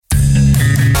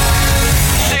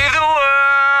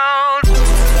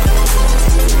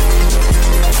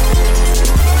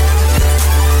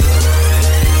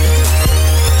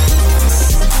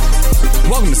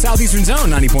Southeastern Zone,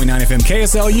 90.9 FM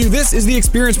KSLU. This is the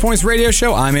Experience Points Radio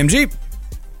Show. I'm MG.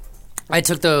 I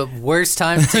took the worst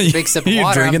time to take a big sip of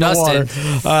water. Drinking I'm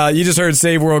the water. You just heard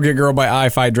Save World, Get Girl by I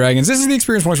Fight Dragons. This is the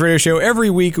Experience Points Radio Show. Every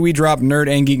week we drop nerd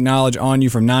and geek knowledge on you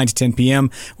from 9 to 10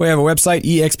 p.m. We have a website,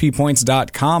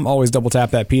 exppoints.com. Always double tap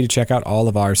that P to check out all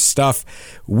of our stuff.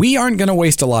 We aren't going to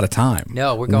waste a lot of time.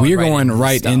 No, we're going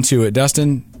right into it.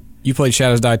 Dustin, you played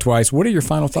Shadows Die Twice. What are your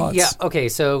final thoughts? Yeah, okay,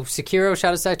 so Sekiro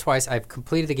Shadows Die Twice. I've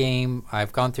completed the game.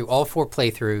 I've gone through all 4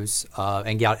 playthroughs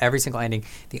and got every single ending.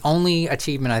 The only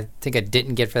achievement I think I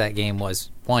didn't get for that game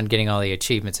was, one, getting all the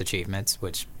achievements,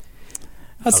 which...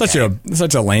 That's such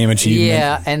a lame achievement.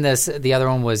 Yeah, and the other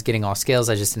one was getting all skills.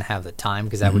 I just didn't have the time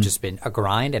because that would just been a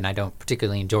grind, and I don't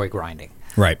particularly enjoy grinding.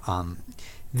 Right.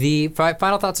 The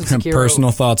final thoughts on Sekiro...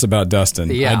 Personal thoughts about Dustin.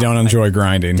 Yeah, I don't enjoy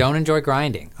grinding. Don't enjoy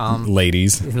grinding.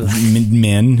 Ladies.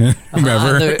 Men.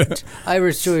 Whoever. I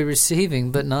enjoy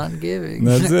receiving, but not giving.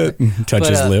 That's it. Touch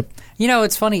his lip. You know,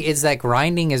 it's funny. Is that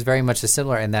grinding is very much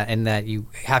similar in that you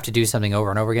have to do something over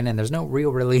and over again, and there's no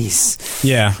real release.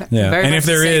 Yeah. And if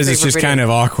there is, it's just kind of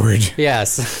awkward.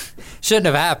 Yes. Shouldn't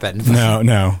have happened.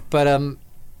 No. But,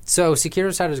 so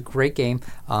Sekiro Shadows is a great game.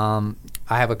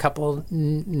 I have a couple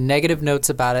negative notes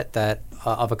about it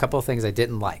of a couple of things I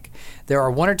didn't like. There are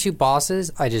 1 or 2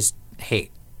 bosses I just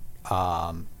hate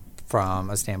from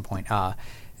a standpoint.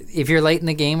 If you're late in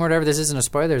the game or whatever, this isn't a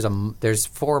spoiler. There's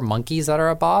 4 monkeys that are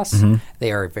a boss. Mm-hmm.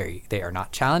 They are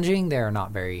not challenging. They are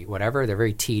not very whatever. They're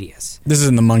very tedious. This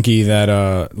isn't the monkey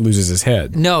that loses his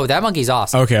head. No, that monkey's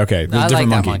awesome. Okay.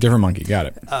 Different monkey. Got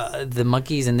it. The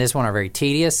monkeys in this one are very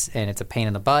tedious, and it's a pain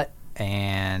in the butt,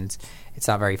 and it's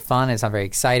not very fun. It's not very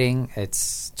exciting.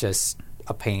 It's just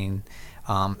a pain.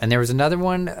 And there was another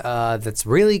one that's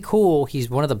really cool. He's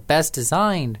one of the best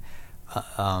designed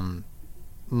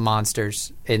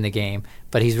monsters in the game,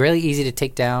 but he's really easy to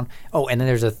take down. Oh, and then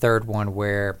there's a third one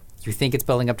where you think it's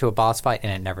building up to a boss fight,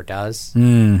 and it never does.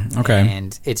 Okay.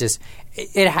 And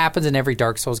it happens in every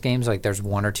Dark Souls games. Like, there's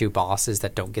 1 or 2 bosses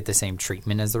that don't get the same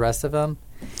treatment as the rest of them.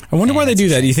 I wonder why they do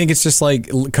that. Do you think it's just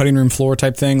like cutting room floor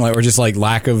type thing, or just like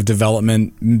lack of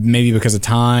development, maybe because of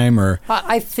time? Or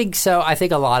I think so. I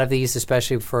think a lot of these,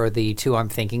 especially for the 2 I'm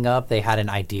thinking of, they had an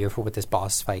idea for what this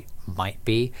boss fight might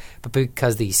be, but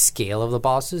because the scale of the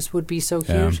bosses would be so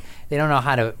huge, they don't know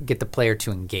how to get the player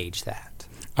to engage that.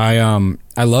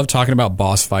 I love talking about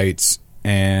boss fights,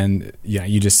 and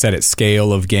you just said it,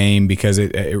 scale of game, because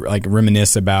it like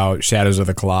reminisce about Shadows of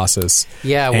the Colossus.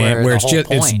 Yeah, where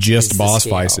it's just boss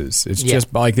fights. It's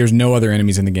just like there's no other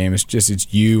enemies in the game.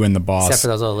 It's you and the boss, except for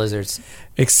those little lizards.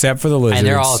 And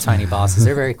they're all tiny bosses.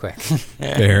 They're very quick.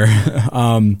 There.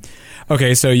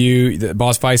 Okay, so the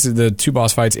boss fights, the 2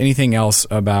 boss fights. Anything else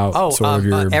about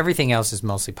your? Everything else is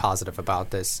mostly positive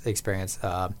about this experience.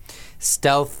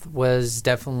 Stealth was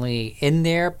definitely in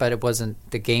there, but it wasn't.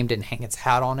 The game didn't hang its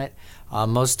hat on it.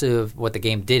 Most of what the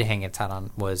game did hang its hat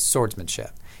on was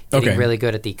swordsmanship. Getting really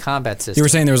good at the combat system. You were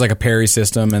saying there was like a parry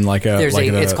system and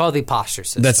it's called the posture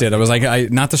system. That's it. I was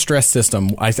like, not the stress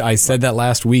system. I said that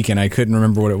last week and I couldn't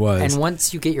remember what it was. And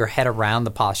once you get your head around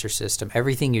the posture system,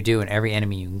 everything you do and every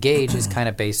enemy you engage is kind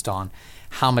of based on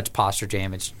how much posture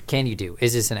damage can you do.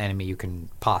 Is this an enemy you can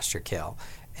posture kill?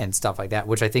 And stuff like that,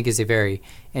 which I think is a very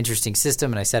interesting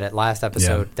system. And I said it last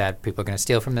episode that people are going to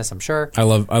steal from this, I'm sure. I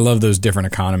love those different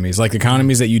economies. Like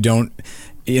economies that you don't,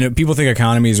 people think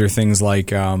economies are things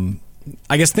like, I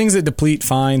guess things that deplete,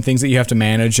 fine, things that you have to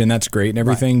manage, and that's great and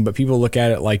everything, right. But people look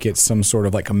at it like it's some sort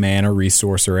of like a mana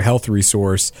resource or a health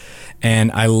resource.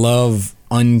 And I love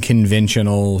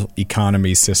unconventional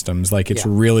economy systems. Like it's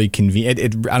really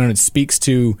convenient. I don't know, it speaks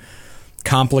to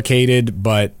complicated,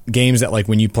 but games that like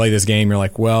when you play this game, you're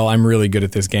like, well, I'm really good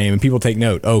at this game, and people take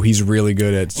note. Oh, he's really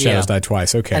good at Shadows Die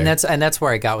Twice. Okay, and that's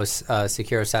where I got with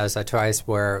Sekiro Shadows Die Twice,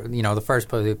 where the first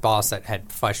boss that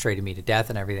had frustrated me to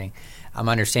death and everything. I'm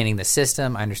understanding the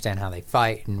system. I understand how they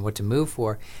fight and what to move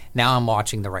for. Now I'm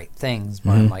watching the right things.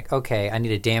 Where I'm like, okay, I need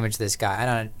to damage this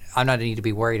guy. I'm not need to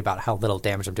be worried about how little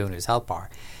damage I'm doing to his health bar.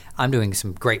 I'm doing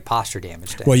some great posture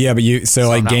damage to him. Well, yeah, but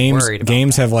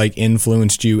games have like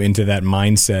influenced you into that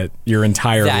mindset your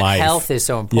entire life. That health is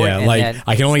so important. Yeah, like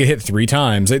I can only get hit 3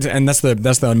 times, and that's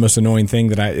the most annoying thing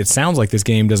that it sounds like this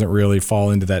game doesn't really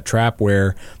fall into that trap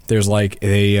where there's like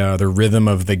the rhythm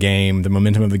of the game, the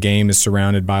momentum of the game is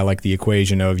surrounded by like the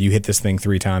equation of you hit this thing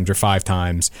 3 times or 5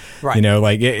 times. Right.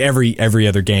 Like every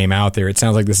other game out there, it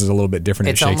sounds like this is a little bit different.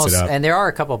 It shakes it up. And there are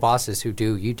a couple of bosses who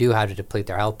you do have to deplete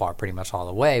their health bar pretty much all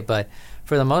the way. But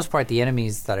for the most part, the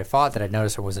enemies that I fought that I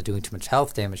noticed I wasn't doing too much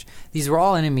health damage, these were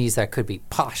all enemies that could be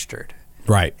postured.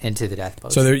 right into the death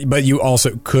potion. So, but you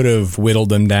also could have whittled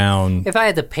them down if I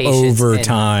had the patience over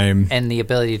time and the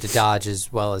ability to dodge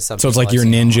as well as something. So it's like your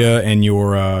ninja and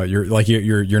your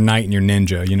knight and your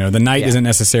ninja. You know, the knight isn't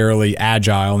necessarily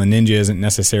agile, and the ninja isn't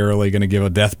necessarily going to give a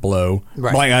death blow,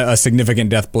 like a significant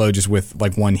death blow just with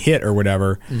like one hit or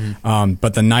whatever.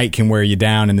 But the knight can wear you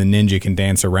down, and the ninja can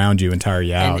dance around you and tire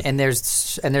you out. And there's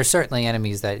certainly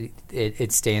enemies that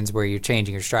it stands where you're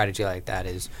changing your strategy like that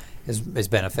is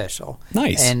beneficial.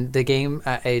 Nice. And the game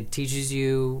it teaches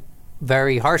you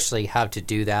very harshly how to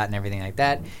do that and everything like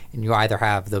that. And you either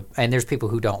have and there's people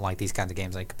who don't like these kinds of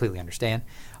games. I completely understand.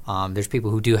 There's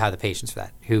people who do have the patience for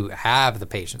that, who have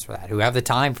the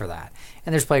time for that,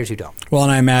 and there's players who don't. Well,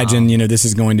 and I imagine this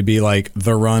is going to be like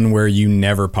the run where you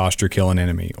never posture kill an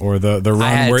enemy, or the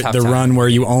run where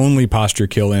you only posture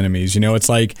kill enemies. It's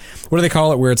like, what do they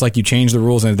call it? Where it's like you change the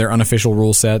rules and they're unofficial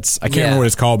rule sets. I can't remember what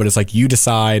it's called, but it's like you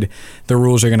decide the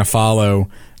rules you're going to follow.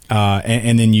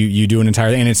 And then you do an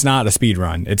entire thing, and it's not a speed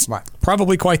run. It's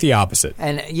probably quite the opposite.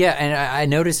 And I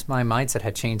noticed my mindset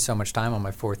had changed so much time on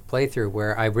my fourth playthrough,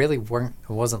 where I really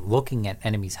wasn't looking at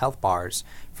enemies' health bars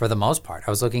for the most part.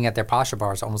 I was looking at their posture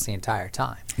bars almost the entire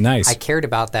time. Nice. I cared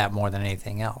about that more than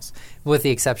anything else, with the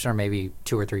exception of maybe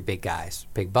 2 or 3 big guys,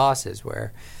 big bosses,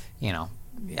 where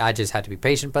I just had to be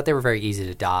patient, but they were very easy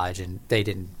to dodge, and they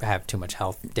didn't have too much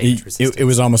health damage resistance. It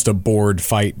was almost a bored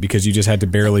fight because you just had to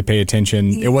barely pay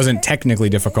attention. It wasn't technically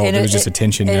difficult. It was just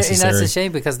attention necessary. And that's a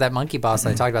shame, because that monkey boss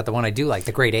that I talked about, the one I do like,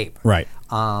 the Great Ape. Right.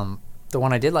 The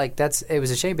one I did like, it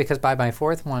was a shame because by my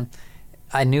fourth one,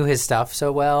 I knew his stuff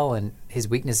so well, and his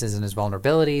weaknesses and his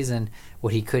vulnerabilities and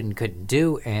what he could and couldn't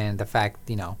do, and the fact,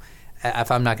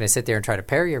 if I'm not going to sit there and try to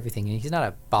parry everything, he's not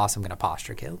a boss I'm going to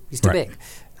posture kill. He's too big.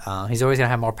 He's always going to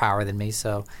have more power than me,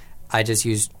 so I just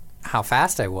used how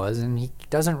fast I was, and he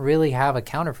doesn't really have a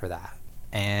counter for that.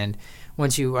 And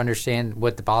once you understand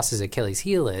what the boss's Achilles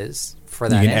heel is for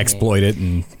that, you can exploit it,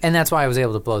 and that's why I was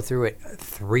able to blow through it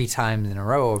 3 times in a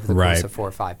row over the course of 4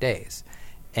 or 5 days.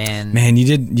 And man,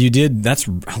 you did. That's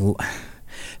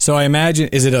so. I imagine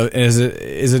is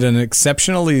it an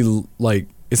exceptionally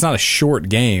it's not a short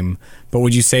game, but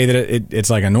would you say that it's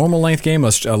like a normal length game,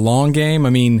 a long game? I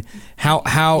mean, how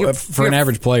for an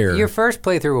average player? Your first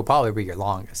playthrough will probably be your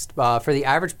longest. For the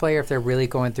average player, if they're really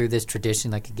going through this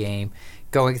tradition like a game,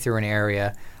 going through an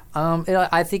area,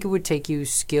 I think it would take you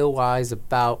skill-wise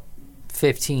about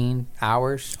 15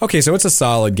 hours. Okay, so it's a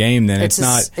solid game then. It's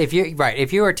not if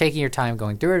you are taking your time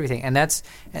going through everything, and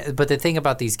but the thing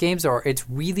about these games it's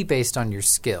really based on your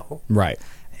skill. Right.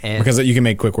 Because you can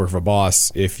make quick work of a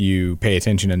boss if you pay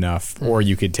attention enough, or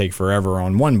you could take forever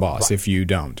on one boss if you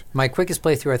don't. My quickest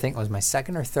playthrough, I think, was my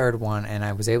second or third one, and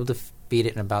I was able to beat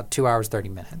it in about 2 hours, 30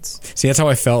 minutes. See, that's how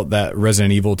I felt that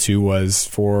Resident Evil 2 was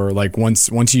for,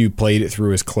 once you played it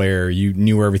through as Claire, you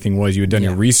knew where everything was, you had done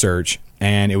your research,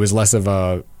 and it was less of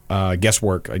a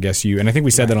guesswork, I guess and I think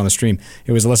we said that on the stream.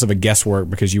 It was less of a guesswork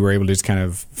because you were able to just kind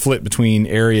of flip between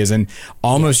areas and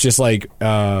almost just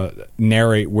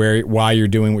narrate why you're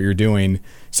doing what you're doing,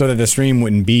 so that the stream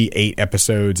wouldn't be 8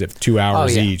 episodes of 2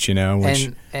 hours each. Which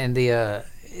and the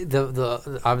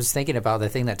I was thinking about the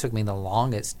thing that took me the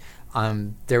longest.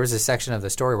 There was a section of the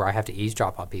story where I have to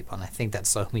eavesdrop on people, and I think that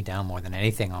slowed me down more than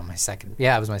anything on my second.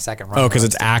 Yeah, it was my second run. Oh, because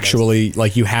it's actually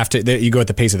you have to. You go at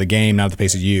the pace of the game, not at the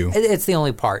pace of you. It's the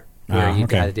only part where you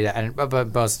got to do that.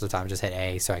 But most of the time, just hit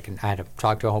A, so I had to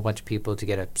talk to a whole bunch of people to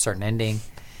get a certain ending,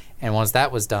 and once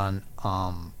that was done,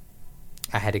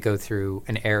 I had to go through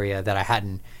an area that I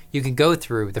hadn't. You can go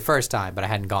through the first time, but I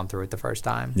hadn't gone through it the first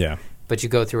time. Yeah. But you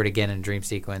go through it again in dream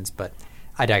sequence. But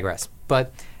I digress.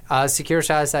 But Sekiro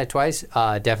Shadows Die Twice,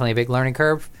 definitely a big learning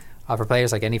curve for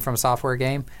players like any From Software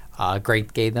game.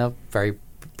 Great game though, very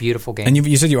beautiful game. And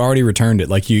you said you already returned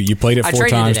it. You played it 4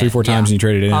 times, 3-4 times, and you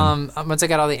traded it in. Once I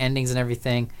got all the endings and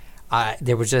everything, I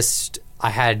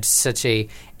had such it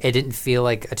didn't feel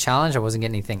like a challenge. I wasn't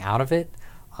getting anything out of it.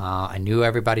 I knew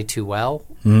everybody too well.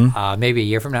 Mm-hmm. Maybe a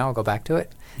year from now I'll go back to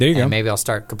it. There you go. Maybe I'll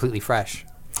start completely fresh.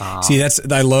 See,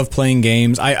 I love playing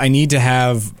games. I need to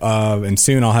have, and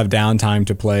soon I'll have downtime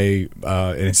to play.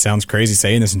 And it sounds crazy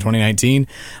saying this in 2019.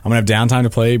 I'm gonna have downtime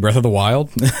to play Breath of the Wild.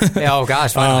 Oh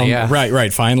gosh, finally, yeah.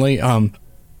 Right, finally. I'm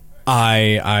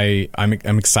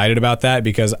excited about that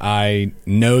because I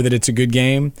know that it's a good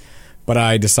game, but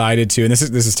I decided to, and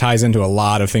this ties into a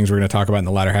lot of things we're going to talk about in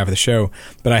the latter half of the show,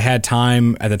 but I had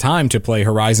time at the time to play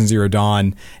Horizon Zero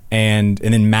Dawn and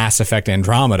then Mass Effect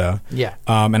Andromeda. Yeah.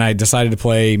 And I decided to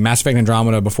play Mass Effect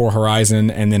Andromeda before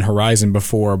Horizon, and then Horizon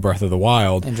before Breath of the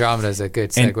Wild. Andromeda is a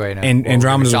good segue. And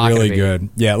Andromeda's really good.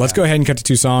 Yeah, let's go ahead and cut to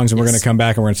 2 songs, and we're going to come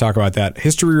back and we're going to talk about that.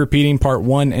 History Repeating Part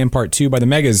 1 and Part 2 by the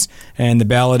Megas, and the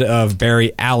Ballad of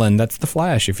Barry Allen. That's the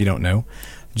Flash, if you don't know.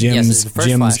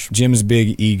 Jim's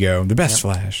Big Ego. The best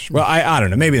Flash. Well, I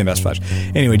don't know. Maybe the best Flash.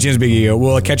 Anyway, Jim's Big Ego.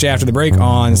 We'll catch you after the break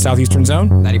on Southeastern Zone.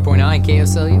 90.9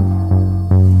 KSLU.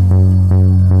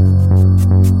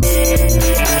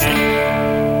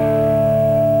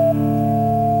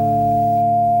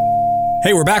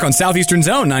 Hey, we're back on Southeastern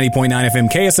Zone, 90.9 FM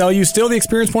KSLU. Still the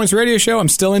Experience Points radio show. I'm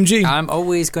still MG. I'm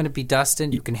always going to be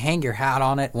Dustin. You can hang your hat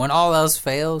on it. When all else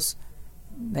fails,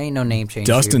 there ain't no name change.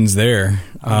 Dustin's there.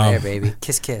 I'm there, baby.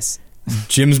 Kiss, kiss.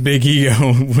 Jim's Big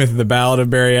Ego with the Ballad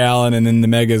of Barry Allen, and then the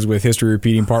Megas with History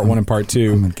Repeating Part 1 and Part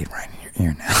 2. I'm going to get right in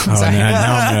your ear now. Oh,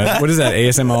 now I'm gonna, what is that,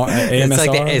 ASMR?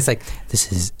 It's like,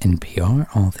 this is NPR,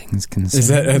 all things considered. Is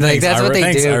that, like, that's what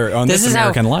they do. On This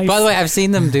American Life. By the way, I've seen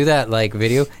them do that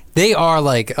video. They are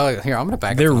like, oh, here, I'm going to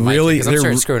back up to the mic because I'm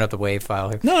sure it's screwing up the wave file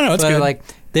here. No, it's good.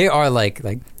 They are like,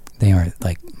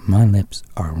 my lips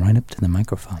are right up to the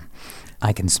microphone.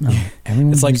 I can smell it.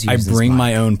 Everyone it's like I bring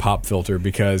my own pop filter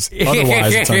because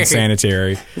otherwise it's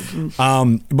unsanitary.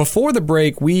 Before the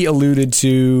break, we alluded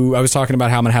to, I was talking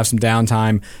about how I'm going to have some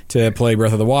downtime to play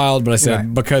Breath of the Wild, but I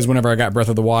said because whenever I got Breath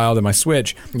of the Wild in my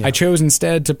Switch, I chose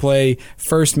instead to play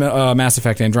first Mass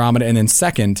Effect Andromeda and then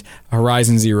second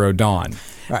Horizon Zero Dawn.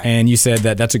 Right. And you said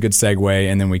that that's a good segue,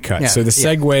 and then we cut. So the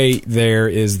segue there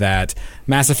is that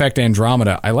Mass Effect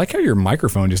Andromeda. I like how your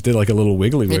microphone just did like a little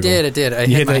wiggly wiggle. It did.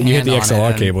 You hit the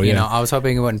XLR cable. You know, I was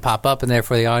hoping it wouldn't pop up, and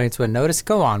therefore the audience wouldn't notice.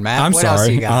 Go on, Matt. I'm what sorry. Else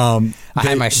you got? I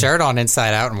had my shirt on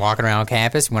inside out and walking around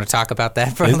campus. You want to talk about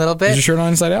that for a little bit? Is your shirt on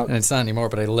inside out? And it's not anymore,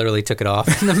 but I literally took it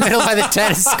off in the middle by the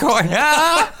tennis court.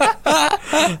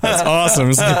 That's awesome.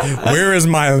 It's like, where is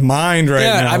my mind right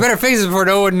now? I better fix it before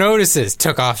no one notices.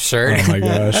 Took off shirt. Oh my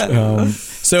gosh.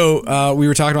 So we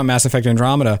were talking about Mass Effect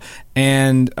Andromeda,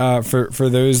 and for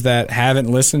those that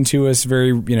haven't listened to us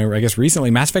I guess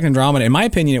recently, Mass Effect Andromeda, in my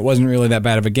opinion, it wasn't really that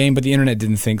bad of a game, but the internet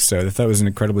didn't think so. They thought it was an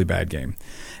incredibly bad game.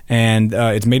 And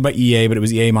it's made by EA, but it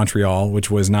was EA Montreal,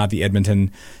 which was not the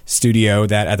Edmonton studio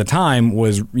that at the time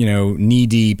was,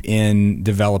 knee-deep in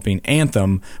developing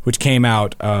Anthem, which came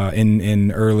out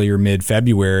in early or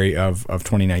mid-February of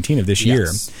 2019 of this year.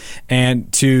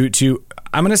 And to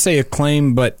I'm going to say a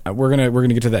claim, but we're going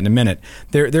to get to that in a minute.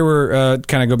 There were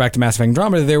kind of go back to Mass Effect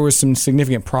Andromeda. There were some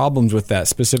significant problems with that,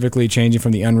 specifically changing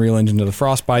from the Unreal Engine to the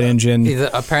Frostbite engine.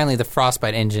 Apparently, the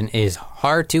Frostbite engine is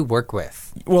hard to work with.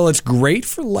 Well, it's great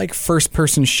for like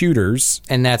first-person shooters,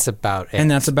 and that's about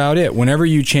it. Whenever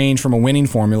you change from a winning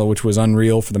formula, which was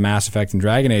Unreal for the Mass Effect and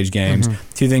Dragon Age games,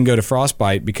 to then go to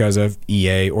Frostbite because of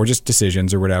EA or just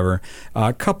decisions or whatever,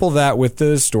 couple that with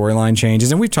the storyline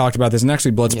changes, and we've talked about this. And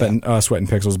actually, Blood, Sweat, and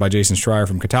Pixels by Jason Schreier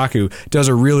from Kotaku does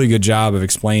a really good job of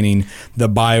explaining the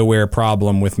Bioware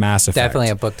problem with Mass Effect. Definitely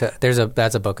a book.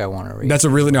 That's a book I want to read.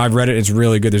 I've read it. It's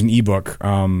really good. There's an ebook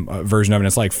version of it.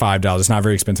 It's like $5. It's not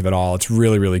very expensive at all. It's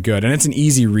really, really good. And it's an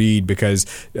easy read because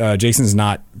Jason's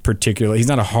not he's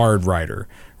not a hard writer,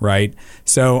 right?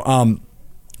 So,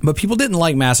 but people didn't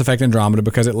like Mass Effect Andromeda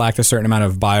because it lacked a certain amount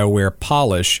of Bioware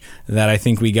polish that I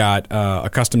think we got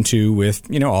accustomed to with,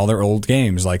 all their old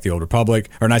games like the Old Republic,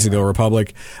 or Knights of the Old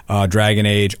Republic, Dragon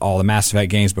Age, all the Mass Effect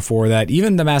games before that.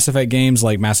 Even the Mass Effect games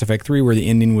like Mass Effect 3, where the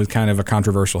ending was kind of a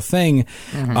controversial thing.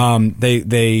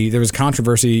 There was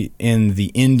controversy in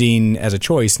the ending as a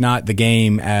choice, not the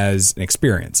game as an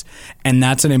experience. And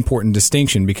that's an important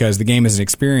distinction because the game as an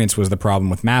experience was the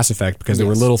problem with Mass Effect because there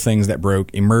were little things that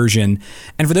broke immersion.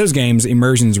 And for those games,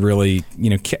 immersion's really,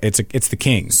 it's the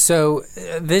king. So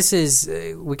this is,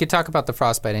 we could talk about the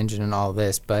Frostbite engine and all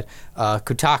this, but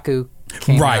Kotaku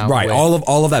came out with,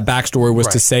 all of that backstory was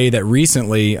to say that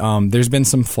recently there's been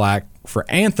some flack for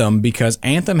Anthem because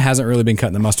Anthem hasn't really been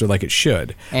cutting the mustard like it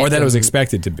should, or that it was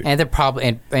expected to be.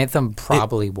 Anthem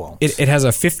probably won't. It has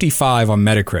a 55 on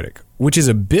Metacritic, which is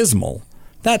abysmal.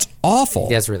 That's awful.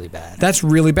 That's really bad.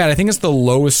 I think it's the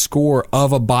lowest score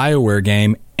of a BioWare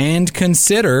game, and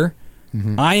consider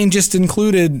I just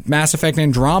included Mass Effect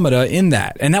Andromeda in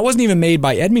that. And that wasn't even made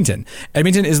by Edmonton.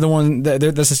 Edmonton is the one,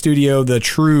 that's a studio, the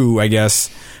true, I guess,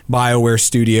 Bioware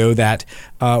studio that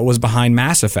was behind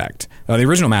Mass Effect, the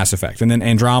original Mass Effect. And then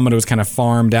Andromeda was kind of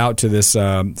farmed out to this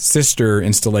sister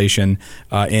installation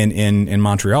in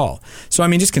Montreal. So, I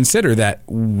mean, just consider that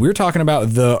we're talking about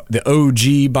the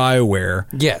OG Bioware.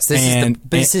 Yes, this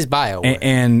is Bioware.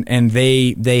 And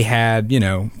they had,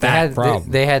 problem.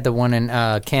 They had the one in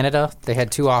Canada. They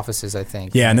had 2 offices, I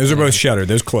think. Yeah, and those are both shuttered.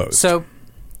 Those closed. So,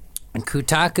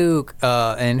 Kotaku,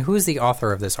 and who is the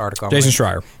author of this article? Jason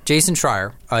Schreier. Jason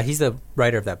Schreier. He's the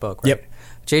writer of that book, right? Yep.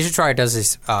 Jason Schreier does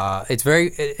this.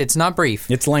 It's not brief.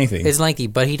 It's lengthy,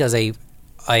 but he does a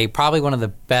probably one of the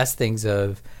best things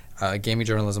of gaming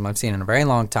journalism I've seen in a very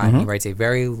long time. He writes a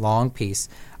very long piece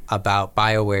about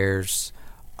BioWare's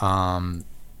and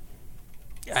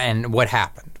what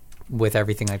happened with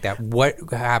everything like that. What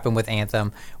happened with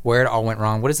Anthem, where it all went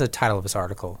wrong. What is the title of this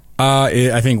article?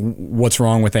 I think What's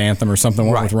Wrong with Anthem or something.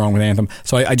 What was wrong with Anthem.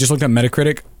 So I just looked up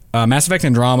Metacritic. Mass Effect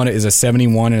Andromeda is a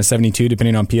 71 and a 72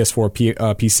 depending on PS4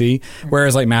 PC,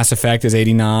 whereas like Mass Effect is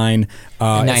 89.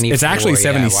 It's actually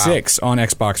 76 on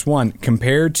Xbox One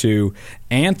compared to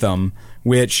Anthem,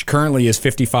 which currently is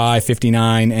 55,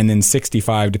 59, and then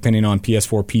 65 depending on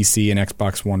PS4, PC, and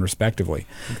Xbox One respectively.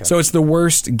 Okay. So it's the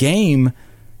worst game,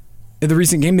 the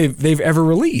recent game they've ever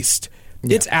released.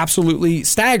 Yeah. It's absolutely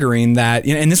staggering that,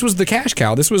 and this was the cash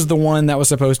cow. This was the one that was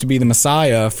supposed to be the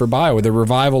messiah for BioWare, the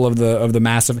revival of the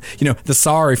massive, the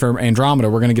sorry for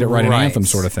Andromeda, we're going to get it right in Anthem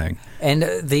sort of thing. And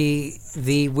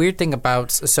the weird thing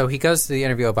about, so he goes to the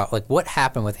interview about like what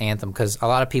happened with Anthem, because a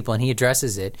lot of people, and he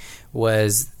addresses it,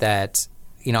 was that,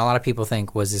 a lot of people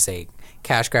think, was this a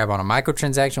cash grab on a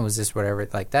microtransaction? Was this whatever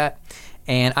like that?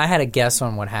 And I had a guess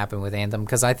on what happened with Anthem,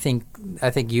 because I think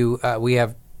we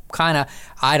have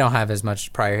I don't have as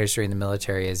much prior history in the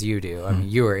military as you do. I mean,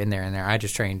 you were in there. I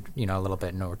just trained, a little bit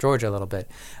in North Georgia, a little bit.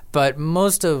 But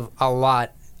a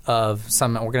lot of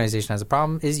some organization has a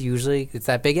problem is usually it's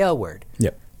that big L word.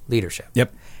 Yep. Leadership.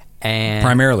 Yep. And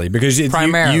primarily because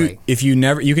if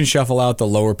you can shuffle out the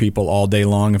lower people all day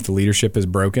long if the leadership is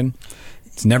broken,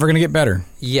 it's never going to get better.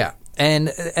 Yeah. And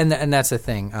that's the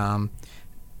thing.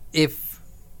 If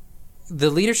the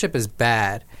leadership is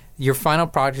bad, your final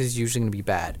product is usually going to be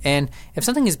bad. And if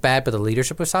something is bad but the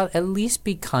leadership was solid, at least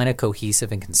be kind of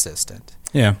cohesive and consistent.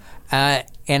 Yeah.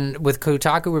 And with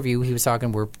Kotaku Review, he was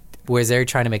talking, was they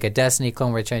trying to make a Destiny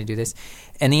clone? Were they trying to do this?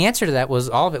 And the answer to that was,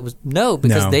 all of it was no,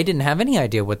 because they didn't have any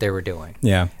idea what they were doing.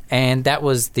 Yeah. And that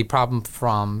was the problem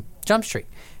from Jump Street.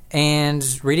 And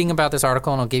reading about this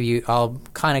article, and I'll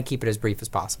kind of keep it as brief as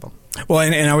possible. Well,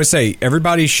 and I would say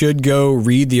everybody should go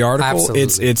read the article.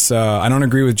 Absolutely. It's I don't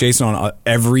agree with Jason on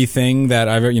everything that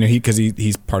I've because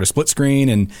he's part of Split Screen,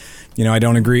 and I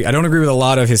don't agree with a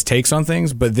lot of his takes on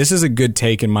things, but this is a good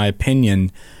take in my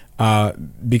opinion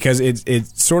because it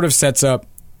sort of sets up.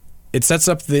 It sets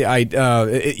up the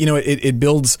it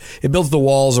builds the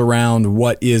walls around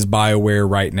what is BioWare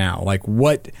right now, like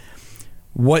what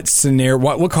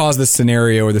caused this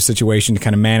scenario or the situation to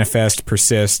kind of manifest,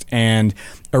 persist. And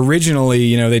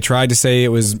originally, they tried to say it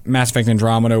was Mass Effect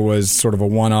Andromeda was sort of a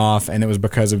one-off, and it was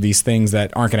because of these things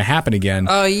that aren't going to happen again.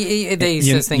 Oh, they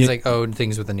said things like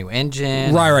things with a new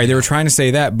engine. Right. They were trying to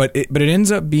say that, but it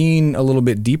ends up being a little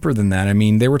bit deeper than that. I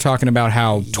mean, they were talking about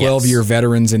how 12-year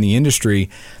veterans in the industry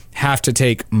have to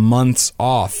take months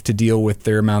off to deal with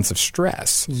their amounts of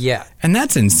stress. Yeah, and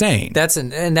that's insane.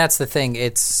 And that's the thing.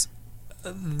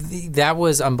 That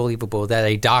was unbelievable that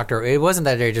a doctor, it wasn't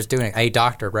that they were just doing it, a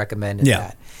doctor recommended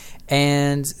that.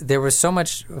 And there was so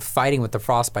much fighting with the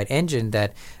Frostbite engine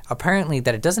that apparently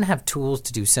that it doesn't have tools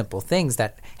to do simple things,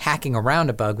 that hacking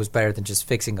around a bug was better than just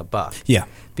fixing a bug. Yeah.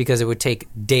 Because it would take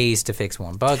days to fix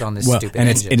one bug on this stupid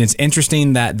engine. And it's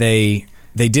interesting that they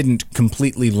didn't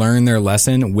completely learn their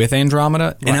lesson with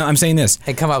Andromeda. Right. And I'm saying this.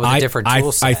 And come up with a different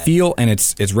tool set. I feel, and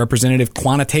it's representative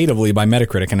quantitatively by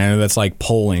Metacritic, and I know that's like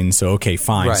polling, so okay,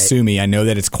 fine, sue me. I know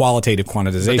that it's qualitative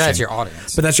quantitization.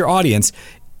 But that's your audience.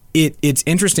 It's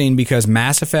interesting because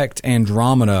Mass Effect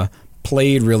Andromeda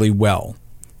played really well.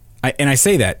 I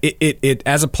say that it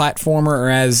as a platformer or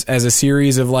as a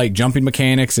series of like jumping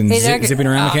mechanics and zipping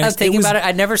around mechanics. I'm thinking about it.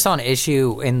 I never saw an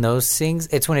issue in those things.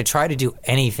 It's when it tried to do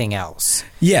anything else.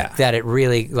 Yeah, that it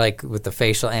really, like with the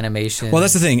facial animation. Well,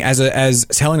 that's the thing. As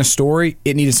telling a story,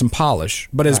 it needed some polish.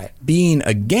 But as being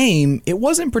a game, it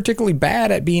wasn't particularly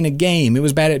bad at being a game. It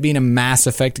was bad at being a Mass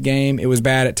Effect game. It was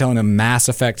bad at telling a Mass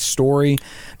Effect story.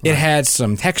 It had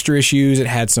some texture issues. It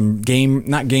had some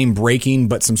not game breaking,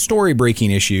 but some story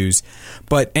breaking issues.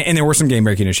 And there were some game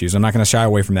breaking issues. I'm not going to shy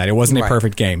away from that. It wasn't a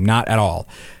perfect game, not at all.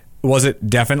 Was it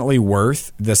definitely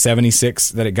worth the 76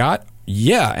 that it got?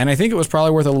 Yeah, and I think it was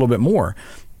probably worth a little bit more.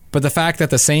 But the fact that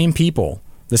the same people,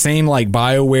 the same like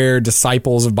BioWare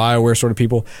disciples of BioWare sort of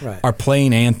people, are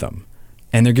playing Anthem,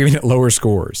 and they're giving it lower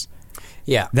scores.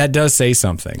 Yeah, that does say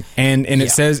something, and it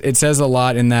says a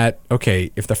lot in that.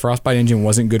 Okay, if the Frostbite engine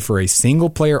wasn't good for a single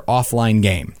player offline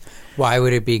game, why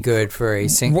would it be good for a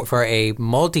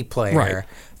multiplayer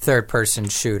third person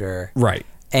shooter? Right.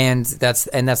 And that's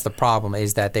the problem,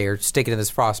 is that they are sticking to this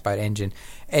Frostbite engine.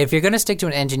 If you're going to stick to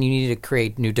an engine, you need to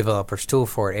create new developers tool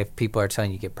for it if people are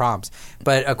telling you get problems.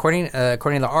 But according to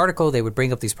the article, they would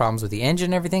bring up these problems with the engine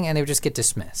and everything, and they would just get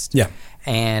dismissed. Yeah.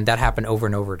 And that happened over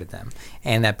and over to them.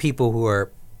 And that people who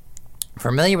are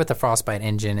familiar with the Frostbite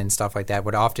engine and stuff like that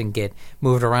would often get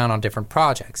moved around on different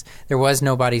projects. There was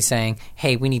nobody saying,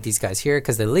 hey, we need these guys here,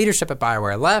 because the leadership at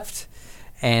BioWare left.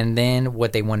 And then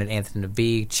what they wanted Anthem to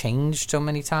be changed so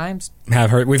many times.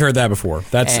 We've heard that before.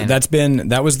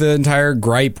 That was the entire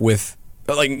gripe with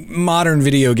like modern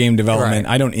video game development.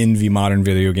 Right. I don't envy modern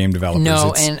video game developers.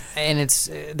 No, and it's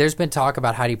there's been talk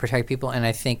about how do you protect people, and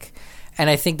I think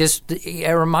this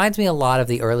it reminds me a lot of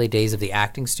the early days of the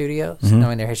acting studios,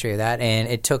 knowing their history of that, and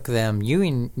it took them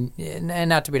and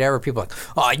not to be ever people like,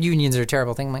 oh, unions are a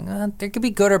terrible thing. I'm like, they could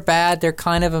be good or bad. They're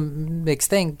kind of a mixed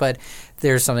thing, but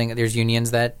there's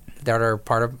unions that are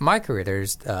part of my career.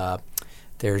 There's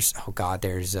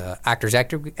Actors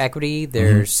Equity,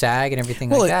 there's SAG and everything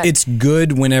like that. Well, it's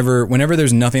good whenever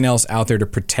there's nothing else out there to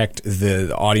protect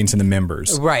the audience and the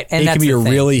members. Right. And it that's can be a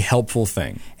thing. really helpful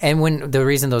thing. And when the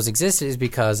reason those exist is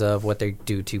because of what they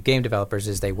do to game developers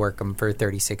is they work them for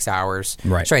 36 hours.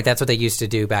 Right. That's right. That's what they used to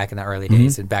do back in the early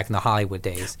days and back in the Hollywood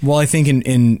days. Well, I think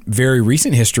in very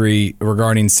recent history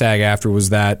regarding SAG-AFTRA was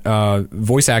that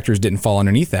voice actors didn't fall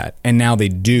underneath that, and now they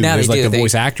do. Now There's they like do. the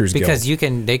Voice Actors Guild.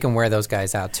 Because they can wear those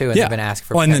guys out too, and they've been asking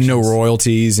for and then no protections.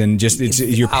 royalties, and just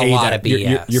you're paid a lot that of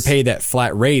BS. You're paid that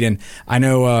flat rate. And I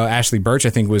know Ashley Birch, I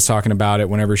think, was talking about it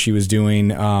whenever she was doing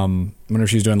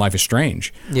Life is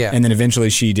Strange. Yeah. And then eventually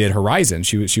she did Horizon.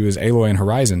 She was Aloy in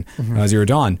Horizon Zero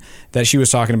Dawn. That she was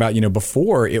talking about.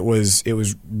 Before it was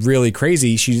really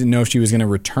crazy. She didn't know if she was going to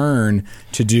return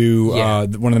to do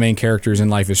one of the main characters in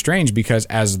Life is Strange, because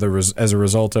as a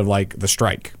result of like the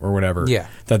strike or whatever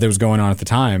that was going on at the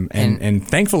time, and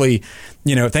thankfully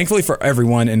for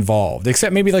everyone involved,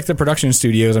 except maybe like the production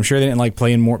studios. I'm sure they didn't like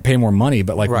pay more money,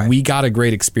 but like we got a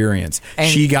great experience. And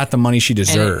she got the money she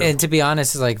deserved. And to be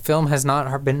honest, it's like film has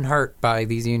not been hurt by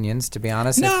these unions. To be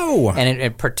honest, no. And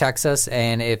it protects us.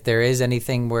 And if there is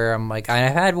anything where I'm like, I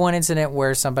had one incident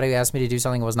where somebody asked me to do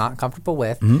something I was not comfortable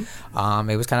with.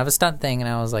 It was kind of a stunt thing, and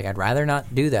I was like, I'd rather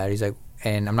not do that. He's like,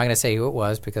 and I'm not going to say who it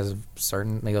was because of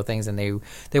certain legal things, and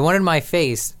they wanted my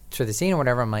face for the scene or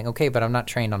whatever. I'm like, okay, but I'm not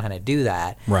trained on how to do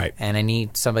that, right? And I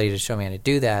need somebody to show me how to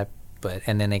do that.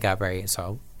 And then they got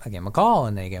so I gave him a call,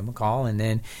 and they gave him a call, and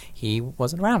then he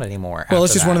wasn't around anymore. Well,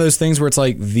 it's just one of those things where it's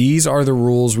like, these are the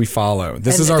rules we follow.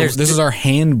 This is our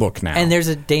handbook now, and there's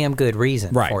a damn good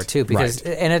reason for it too. Because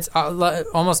and it's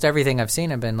almost everything I've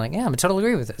seen. I've been like, yeah, I totally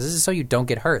agree with this. This is so you don't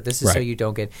get hurt. This is so you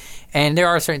don't get. And there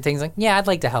are certain things like, yeah, I'd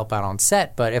like to help out on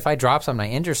set, but if I drop something,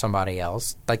 I injure somebody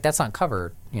else, like that's not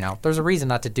covered. There's a reason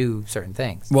not to do certain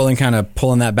things. Well, and kind of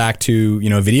pulling that back to,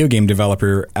 video game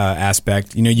developer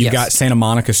aspect, you've got Santa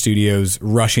Monica Studios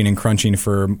rushing and crunching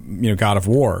for, God of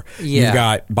War. Yeah. You've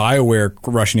got BioWare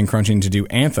rushing and crunching to do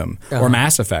Anthem or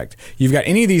Mass Effect. You've got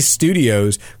any of these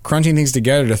studios crunching things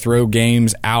together to throw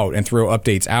games out and throw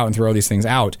updates out and throw all these things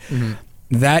out.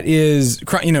 That is,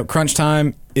 crunch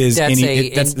time is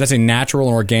that's a natural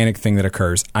and organic thing that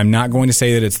occurs. I'm not going to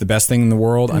say that it's the best thing in the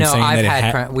world. I'm saying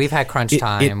that we've had crunch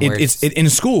time. It's in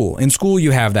school. In school,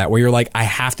 you have that where you're like, I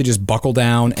have to just buckle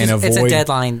down and avoid. It's a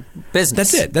deadline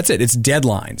business. That's it. It's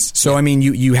deadlines. So I mean,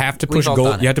 you have to push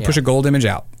gold. You have to push a gold image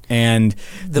out, and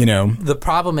the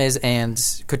problem is, and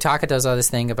Kotaku does all this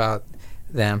thing about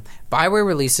them. BioWare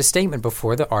released a statement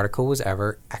before the article was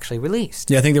ever actually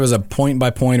released. Yeah, I think there was a point by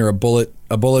point or a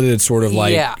bulleted sort of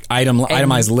like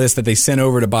itemized list that they sent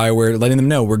over to BioWare, letting them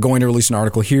know we're going to release an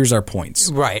article. Here's our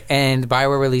points. Right, and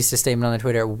BioWare released a statement on their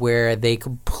Twitter where they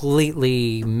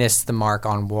completely missed the mark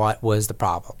on what was the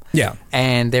problem. Yeah,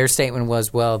 and their statement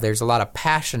was, well, there's a lot of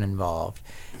passion involved.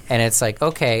 And it's like,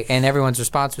 okay, and everyone's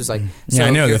response was like, so I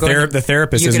know, the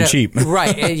therapist isn't cheap.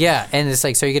 Right, yeah, and it's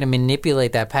like, so you're going to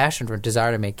manipulate that passion for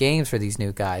desire to make games for these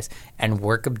new guys and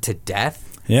work them to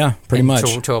death? Yeah, pretty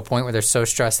much. To a point where they're so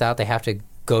stressed out they have to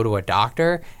go to a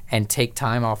doctor and take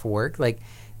time off work? Like,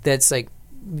 that's like,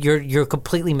 you're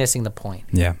completely missing the point.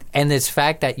 Yeah. And this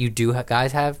fact that you do have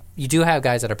guys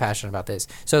that are passionate about this,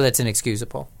 so that's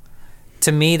inexcusable.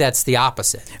 to me, that's the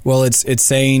opposite. Well, it's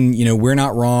saying, we're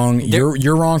not wrong.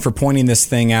 You're wrong for pointing this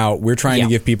thing out. We're trying to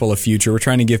give people a future. We're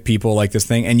trying to give people like this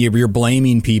thing, and you're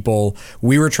blaming people.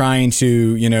 We were trying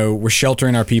to, we're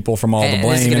sheltering our people from all the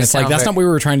blame, and it's like that's not what we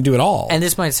were trying to do at all. And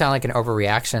this might sound like an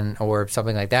overreaction or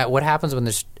something like that. What happens when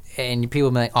there's and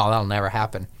people be like, "Oh, that'll never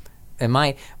happen."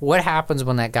 What happens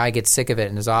when that guy gets sick of it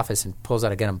in his office and pulls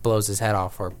out a gun and blows his head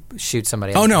off or shoots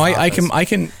somebody else? Oh no,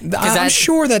 I'm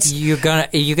sure that's you're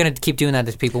gonna keep doing that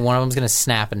to people. One of them's gonna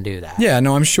snap and do that. Yeah,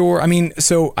 no, I'm sure. I mean,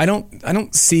 so I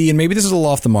don't see, and maybe this is a little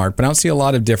off the mark, but I don't see a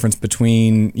lot of difference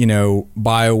between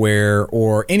BioWare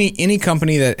or any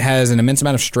company that has an immense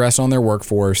amount of stress on their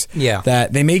workforce. Yeah,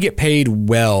 that they may get paid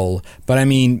well, but I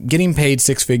mean, getting paid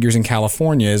six figures in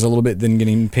California is a little bit than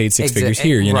getting paid six figures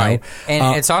here. Right,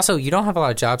 and it's also you don't have a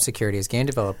lot of job security as game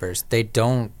developers. They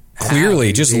don't.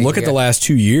 Clearly, just look at the last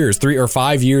 2 years, 3 or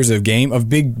 5 years of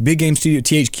big game studio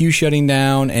THQ shutting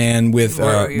down, and with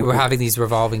we're having these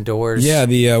revolving doors. Yeah,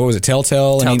 the what was it,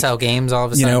 Telltale Games. All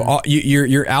of a sudden,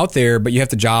 you're out there, but you have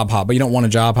to job hop, but you don't want to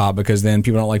job hop because then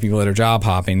people don't like people that are job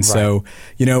hopping. Right. So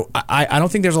I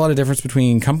don't think there's a lot of difference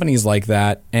between companies like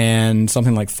that and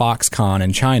something like Foxconn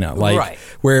in China, like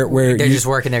where they're just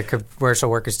working their commercial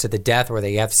workers to the death, where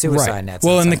they have suicide nets.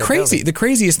 Well, and the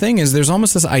craziest thing is there's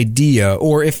almost this idea,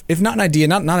 or if not an idea,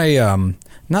 not a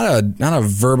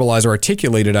verbalized or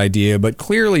articulated idea, but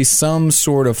clearly some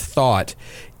sort of thought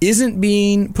isn't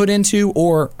being put into,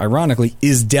 or ironically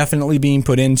is definitely being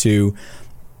put into,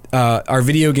 our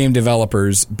video game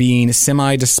developers being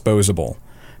semi-disposable.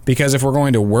 Because if we're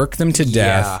going to work them to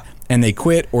death and they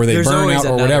quit or they burn out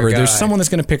or whatever, there's someone that's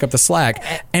going to pick up the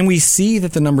slack. And we see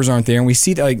that the numbers aren't there, and we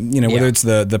see that, whether it's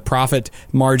the profit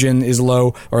margin is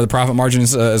low or the profit margin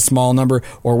is a small number,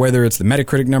 or whether it's the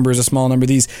Metacritic number is a small number,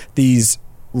 these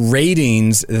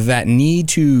ratings that need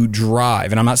to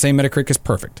drive, and I'm not saying Metacritic is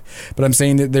perfect, but I'm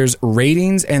saying that there's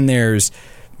ratings and there's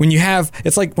when you have,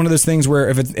 it's like one of those things where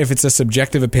if it's a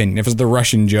subjective opinion, if it's the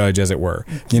Russian judge, as it were,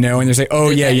 and they say,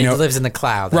 he lives in the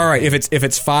cloud. Right. If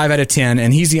it's 5 out of 10,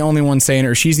 and he's the only one saying it,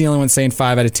 or she's the only one saying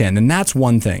 5 out of 10, then that's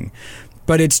one thing.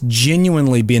 But it's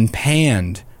genuinely been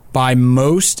panned by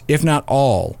most, if not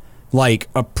all, like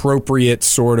appropriate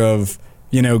sort of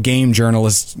game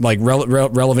journalists, like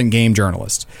relevant game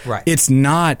journalists. Right. It's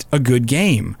not a good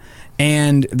game,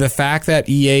 and the fact that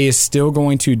EA is still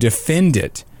going to defend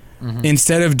it. Mm-hmm.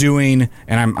 Instead of doing,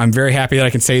 and I'm very happy that I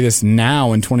can say this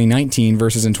now in 2019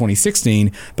 versus in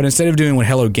 2016, but instead of doing what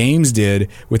Hello Games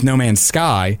did with No Man's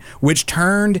Sky, which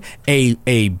turned a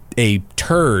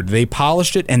turd, they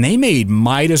polished it and they made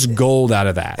Midas gold out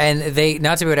of that. And they,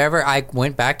 not to be whatever, I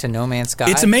went back to No Man's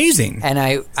Sky. It's amazing. And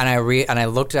I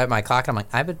looked at my clock and I'm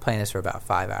like, I've been playing this for about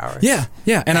 5 hours. Yeah.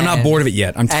 And I'm not bored of it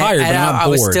yet. I'm tired, but I'm not bored. I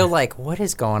was still like, what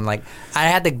is going? Like, I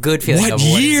had the good feeling what of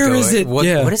year is it? What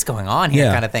is going on here,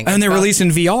 kind of thing. And they're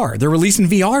releasing VR. They're releasing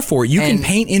VR for it. You can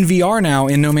paint in VR now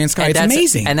in No Man's Sky. It's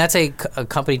amazing. And that's a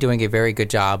company doing a very good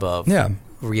job of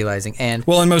realizing. And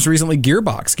most recently,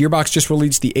 Gearbox. Gearbox just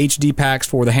released the HD packs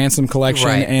for the Handsome Collection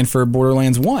and for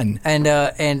Borderlands 1.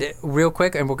 And real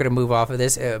quick, and we're going to move off of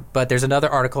this, but there's another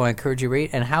article I encourage you to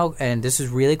read, and this is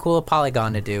really cool of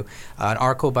Polygon to do, an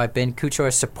article by Ben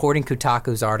Kuchar supporting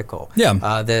Kotaku's article.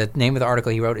 Yeah. The name of the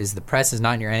article he wrote is "The Press is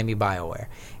Not Your Enemy, BioWare."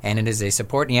 And it is a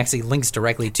support, and he actually links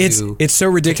directly to It's so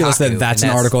ridiculous Kotaku, that's an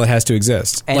article that has to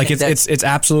exist. Like, it's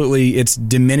absolutely, it's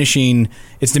diminishing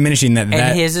that.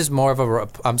 And his is more of a,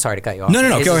 I'm sorry to cut you off.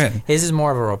 No, go ahead. His is more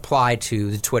of a reply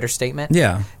to the Twitter statement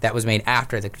that was made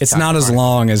after the Kotaku It's not as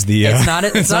long as the, it's not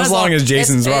as long as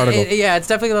Jason's article. It's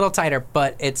definitely a little tighter,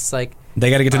 but it's like...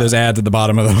 They got to get to those ads at the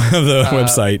bottom of the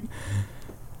website.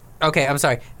 Okay, I'm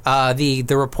sorry.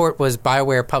 The report was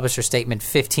BioWare published their statement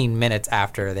 15 minutes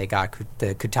after they got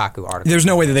the Kotaku article. There's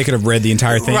no way that they could have read the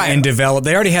entire thing and developed.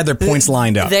 They already had their points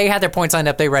lined up. They had their points lined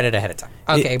up. They read it ahead of time.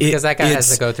 Okay, because that guy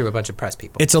has to go through a bunch of press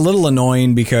people. It's a little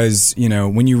annoying because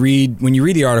when you read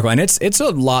the article, and it's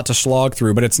a lot to slog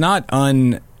through, but it's not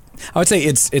I would say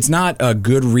it's not a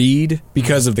good read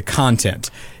because of the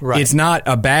content. Right. It's not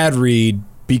a bad read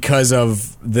because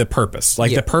of the purpose.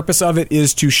 Like the purpose of it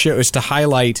is to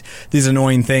highlight these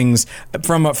annoying things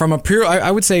from a pure,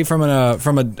 I would say from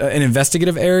an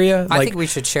investigative area. I think we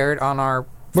should share it on our.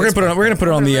 We're gonna put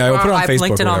it on the. We'll put it on Facebook. I've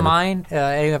linked it on mine.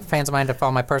 Any fans of mine to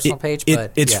follow my personal page.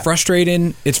 But it's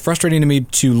frustrating. It's frustrating to me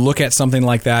to look at something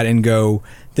like that and go,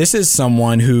 This is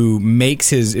someone who makes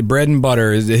his bread and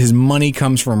butter, his money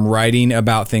comes from writing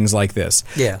about things like this.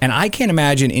 Yeah. And I can't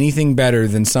imagine anything better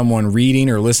than someone reading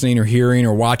or listening or hearing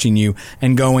or watching you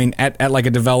and going at like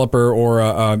a developer or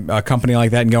a company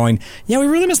like that and going, yeah, we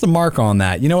really missed the mark on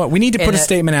that. You know what? We need to put a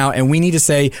statement out and we need to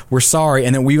say we're sorry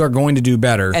and that we are going to do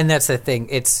better. And that's the thing.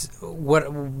 It's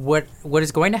what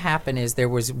is going to happen is there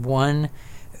was one...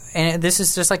 And this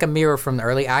is just like a mirror from the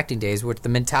early acting days, where the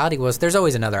mentality was, there's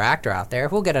always another actor out there.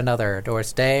 We'll get another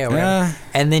Doris Day or whatever.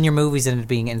 And then your movies ended up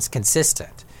being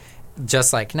inconsistent,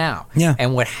 just like now. Yeah.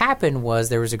 And what happened was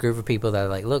there was a group of people that were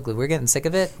like, look, we're getting sick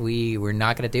of it. We're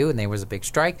not going to do it. And there was a big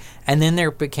strike. And then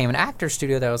there became an actor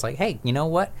studio that was like, hey, you know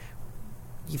what?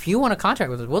 If you want a contract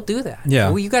with us, we'll do that. Yeah.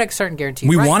 Well, you got a certain guarantee.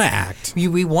 We want to act.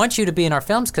 We want you to be in our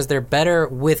films because they're better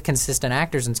with consistent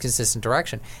actors and consistent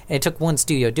direction. And it took one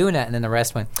studio doing that, and then the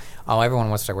rest went, oh, everyone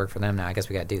wants to work for them now. I guess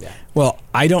we got to do that. Well,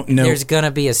 I don't know. There's going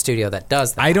to be a studio that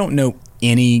does that. I don't know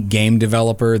any game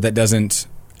developer that doesn't,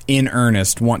 in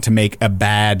earnest, want to make a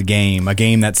bad game, a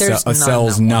game that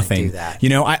sells nothing. Do that. You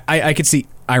know, I could see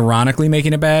ironically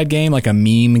making a bad game, like a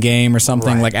meme game or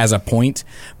something, like as a point,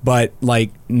 but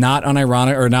like not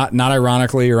unironically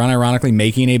or unironically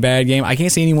making a bad game. I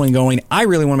can't see anyone going, I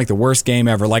really want to make the worst game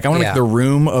ever. Like I want to make The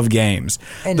Room of games.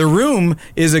 And The Room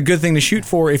is a good thing to shoot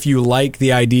for if you like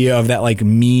the idea of that like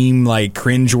meme, like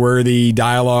cringeworthy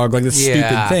dialogue, like this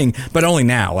stupid thing, but only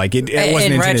now. Like it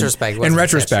wasn't in retrospect. In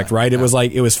retrospect, right? It was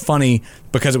like it was funny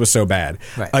because it was so bad.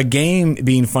 Right. A game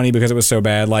being funny because it was so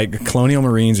bad, like Colonial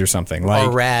Marines or something,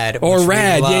 like Rad,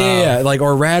 yeah, like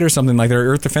or Rad or something like their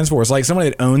Earth Defense Force, like somebody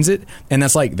that owns it, and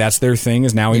that's their thing.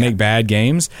 Is now we make bad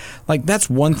games. Like that's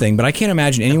one thing, but I can't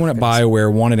imagine anyone at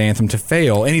BioWare wanted Anthem to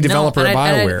fail. Any developer at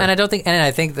BioWare, and I don't think, and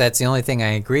I think that's the only thing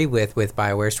I agree with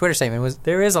BioWare's Twitter statement was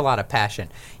there is a lot of passion.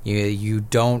 You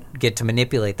don't get to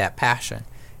manipulate that passion.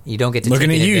 You don't get to looking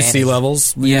take at you, advantage. sea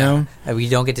levels. You know,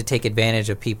 you don't get to take advantage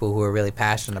of people who are really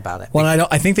passionate about it. Well,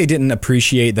 I think they didn't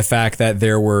appreciate the fact that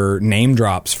there were name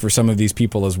drops for some of these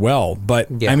people as well. But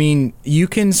I mean, you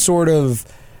can sort of.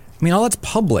 I mean, all that's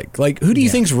public. Like, who do you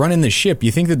think's running the ship?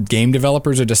 You think the game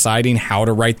developers are deciding how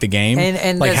to write the game,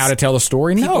 and like how to tell the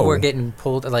story? People were getting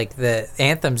pulled. Like the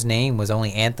Anthem's name was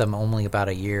only Anthem only about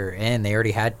a year in. They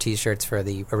already had T-shirts for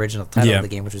the original title of the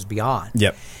game, which was Beyond.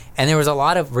 Yep. And there was a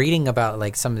lot of reading about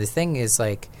like some of the thing is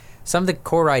like some of the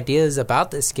core ideas about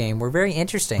this game were very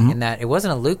interesting in that it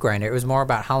wasn't a loot grinder. It was more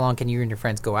about how long can you and your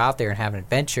friends go out there and have an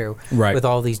adventure with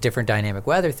all these different dynamic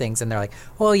weather things. And they're like,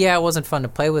 well, yeah, it wasn't fun to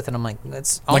play with. And I'm like,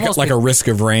 it's almost like a Risk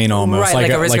of Rain almost. Right,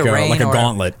 like a Risk of Rain. Like a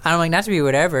gauntlet. I'm like, not to be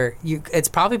whatever. It's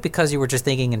probably because you were just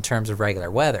thinking in terms of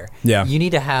regular weather. Yeah. You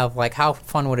need to have, like, how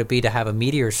fun would it be to have a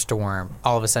meteor storm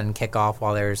all of a sudden kick off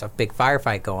while there's a big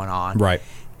firefight going on? Right.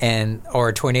 Or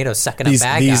a tornado sucking up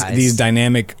bad guys. These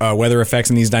dynamic weather effects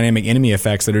and these dynamic enemy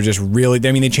effects that are just really,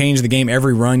 I mean, they change the game.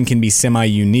 Every run can be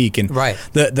semi-unique. And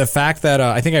the fact that,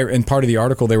 I think in part of the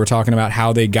article they were talking about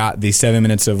how they got the 7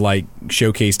 minutes of like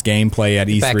showcased gameplay at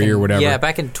E3 or whatever. Yeah,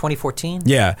 back in 2014.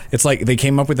 Yeah, it's like they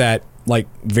came up with that like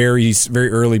very, very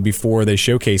early before they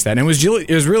showcased that. And it was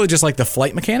really just like the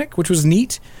flight mechanic, which was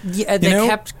neat. Yeah, they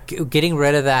kept getting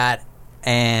rid of that.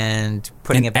 And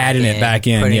putting it back adding in, it back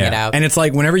in, putting it out. And it's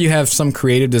like whenever you have some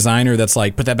creative designer that's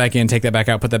like, put that back in, take that back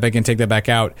out, put that back in, take that back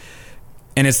out,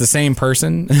 and it's the same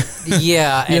person.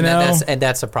 Yeah, and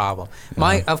that's a problem.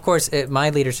 Of course,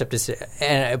 my leadership is,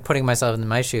 and putting myself in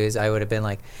my shoes, I would have been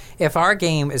like, if our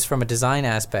game is from a design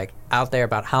aspect out there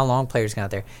about how long players can out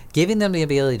there, giving them the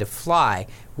ability to fly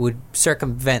would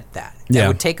circumvent that. That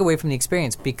would take away from the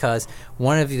experience because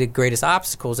one of the greatest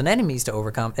obstacles and enemies to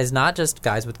overcome is not just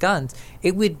guys with guns.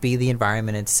 It would be the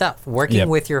environment itself. Working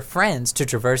with your friends to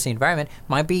traverse the environment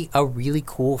might be a really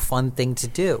cool, fun thing to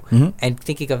do. And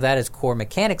thinking of that as core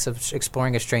mechanics of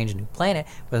exploring a strange new planet,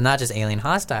 but not just alien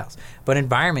hostiles, but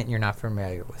environment you're not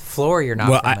familiar with, flora you're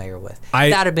not familiar with. That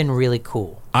would have been really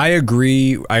cool. I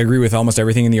agree with almost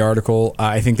everything in the article.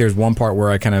 I think there's one part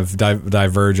where I kind of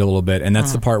diverge a little bit, and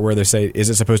that's the part where they say, is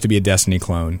it supposed to be a Destiny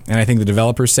clone? And I think the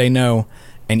developers say no,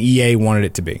 and EA wanted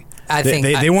it to be.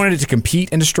 They wanted it to compete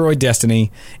and destroy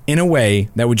Destiny in a way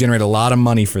that would generate a lot of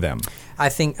money for them. I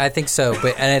think so,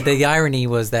 but and the irony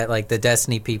was that like the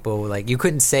Destiny people, like you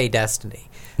couldn't say Destiny.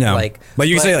 No, but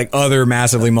you can say like other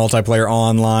massively multiplayer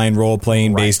online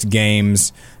role-playing based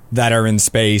games that are in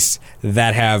space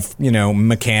that have,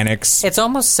 mechanics. It's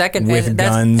almost second with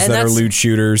guns that are loot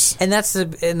shooters. And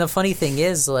the funny thing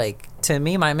is, like, to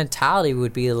me, my mentality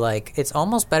would be like, it's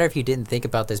almost better if you didn't think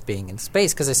about this being in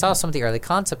space, because I saw some of the early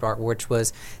concept art, which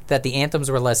was that the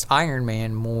anthems were less Iron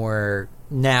Man, more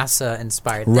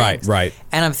NASA-inspired things. Right.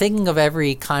 And I'm thinking of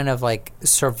every kind of like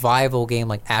survival game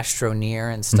like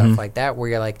Astroneer and stuff like that, where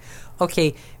you're like,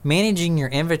 okay, managing your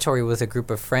inventory with a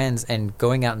group of friends and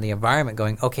going out in the environment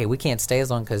going, okay, we can't stay as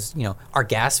long because, our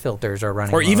gas filters are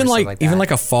running or low even or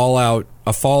like a Fallout,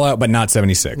 but not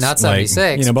 76. Not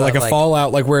 76. But like a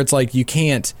Fallout, like where it's like you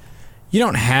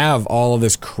don't have all of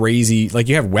this crazy, like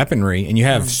you have weaponry and you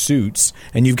have suits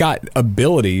and you've got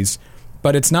abilities,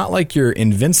 but it's not like you're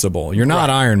invincible. You're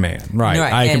not Iron Man. Right.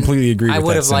 I completely agree with that I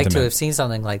would have liked sentiment. to have seen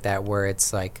something like that where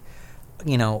it's like,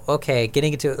 okay,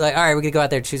 getting into like, all right, we're gonna go out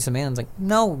there and shoot some aliens. Like,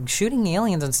 no, shooting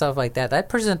aliens and stuff like that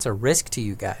presents a risk to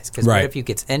you guys. Because what if you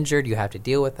get injured? You have to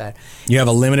deal with that. You have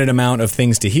a limited amount of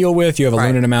things to heal with. You have a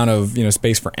limited amount of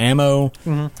space for ammo.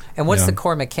 Mm-hmm. And what's the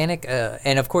core mechanic?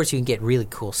 And of course, you can get really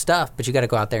cool stuff, but you got to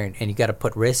go out there and you got to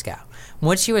put risk out.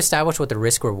 Once you establish what the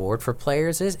risk reward for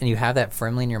players is, and you have that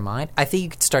firmly in your mind, I think you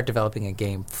could start developing a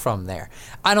game from there.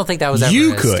 I don't think that was ever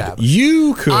established.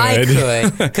 You could. I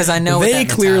could, because I know they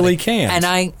clearly can. And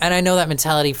I know that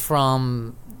mentality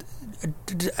from,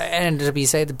 and to be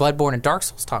said, the Bloodborne and Dark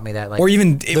Souls taught me that. Like, or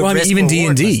even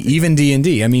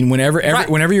D&D. I mean,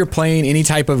 whenever you're playing any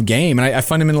type of game, and I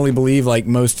fundamentally believe like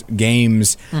most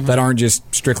games that aren't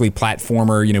just strictly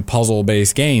platformer, puzzle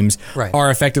based games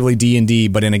are effectively D&D,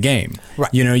 but in a game.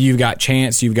 Right. You've got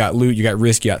chance, you've got loot, you got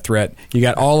risk, you got threat, you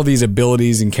got all of these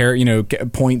abilities and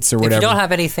points or whatever. If you don't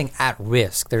have anything at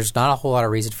risk, there's not a whole lot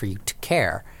of reason for you to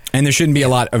care. And there shouldn't be a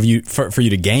lot of you for you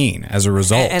to gain as a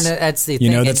result. And that's the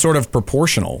thing. That's sort of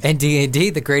proportional. And D&D,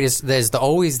 there's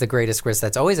always the greatest risk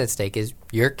that's always at stake is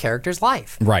your character's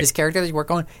life. Right. This character that you work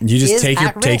on, you just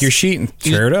take your sheet and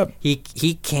tear it up. He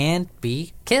can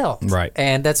be killed. Right.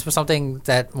 And that's something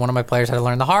that one of my players had to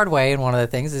learn the hard way. And one of the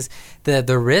things is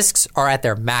the risks are at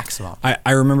their maximum.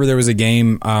 I remember there was a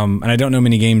game, and I don't know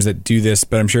many games that do this,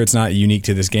 but I'm sure it's not unique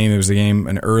to this game. It was a game,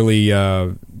 an early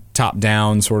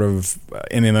top-down sort of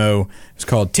MMO. It's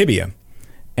called Tibia,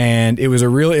 and it was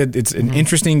it's an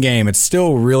interesting game. It's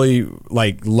still really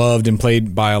loved and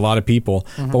played by a lot of people.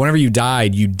 But whenever you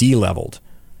died, you de-leveled.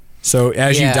 So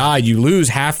as you died, you lose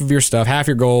half of your stuff, half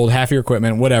your gold, half your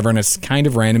equipment, whatever, and it's kind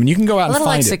of random. And you can go out and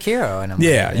find it. Like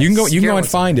Sekiro. You can go and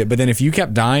find it. But then if you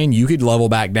kept dying, you could level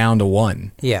back down to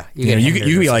 1. Yeah, you could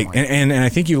be like, and I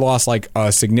think you lost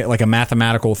a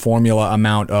mathematical formula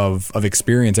amount of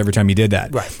experience every time you did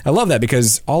that. Right. I love that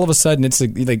because all of a sudden it's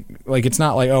like it's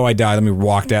not like, oh, I died, let me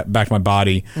walk back to my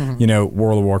body,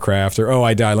 World of Warcraft, or oh,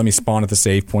 I died, let me spawn at the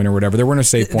save point or whatever. There were no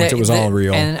save points. It was all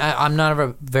real. And I'm not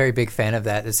a very big fan of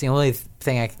that. It's the only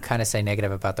thing I can kind of say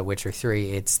negative about The Witcher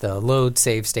 3. It's the load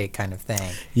save state kind of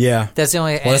thing. Yeah, that's the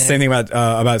only. Well, that's the same thing about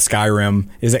Skyrim.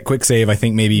 Is that quick save? I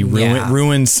think maybe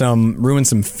ruin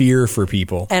some fear for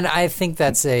people. And I think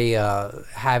that's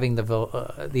having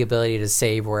the ability to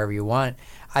save wherever you want.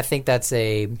 I think that's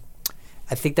a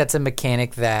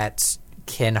mechanic that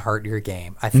can hurt your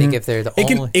game. I think if they're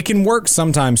it can work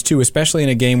sometimes too, especially in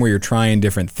a game where you're trying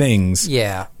different things.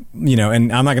 Yeah,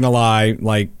 and I'm not gonna lie,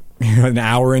 an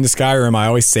hour into Skyrim, I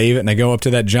always save it and I go up to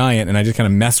that giant and I just kind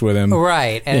of mess with him.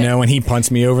 Right. And, and he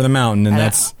punts me over the mountain, and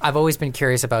that's. I've always been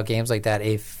curious about games like that.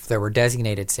 If there were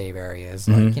designated save areas,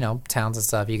 towns and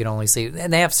stuff, you could only see,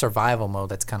 and they have survival mode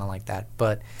that's kind of like that.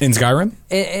 But in Skyrim,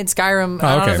 in Skyrim,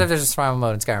 I don't know if there's a survival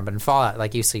mode in Skyrim, but in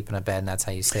Fallout, you sleep in a bed and that's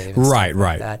how you save. Right.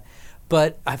 Like that.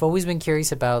 But I've always been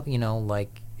curious about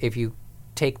if you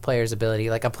take players'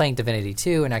 ability, I'm playing Divinity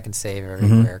 2 and I can save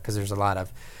everywhere because there's a lot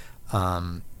of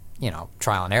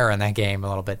trial and error in that game a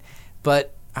little bit.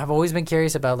 But I've always been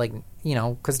curious about,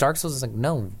 because Dark Souls is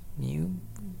no, you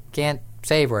can't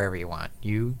save wherever you want.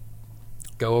 You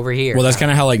go over here. Well, that's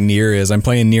kind of how Nier is. I'm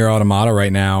playing Nier Automata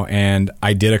right now, and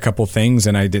I did a couple things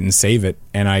and I didn't save it,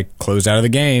 and I closed out of the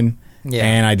game. Yeah.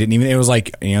 And I didn't even, it was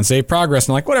unsaved progress.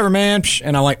 And I'm like, whatever, man.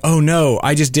 And I'm like, oh no,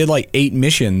 I just did 8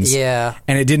 missions. Yeah.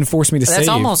 And it didn't force me to save. That's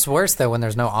almost worse though when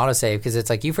there's no autosave, because it's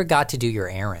you forgot to do your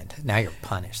errand. Now you're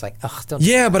punished. Don't.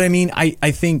 Yeah, but I mean, I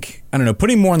think, I don't know,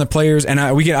 putting more on the players, and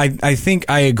I think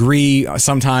I agree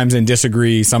sometimes and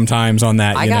disagree sometimes on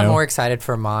that. I got more excited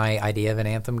for my idea of an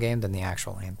Anthem game than the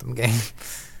actual Anthem game.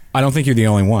 I don't think you're the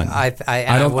only one. I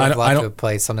would love to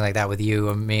play something like that with you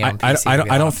and me on PC.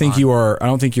 I don't think you are. I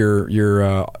don't think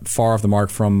you're far off the mark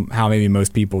from how maybe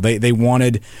most people. They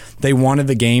wanted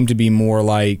the game to be more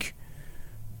like,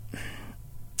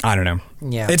 I don't know.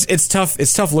 Yeah, it's tough.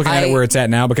 It's tough looking at it where it's at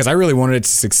now, because I really wanted it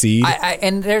to succeed.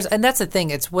 And that's the thing.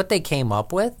 It's what they came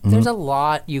up with. There's a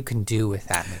lot you can do with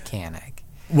that mechanic.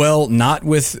 Well, not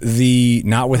with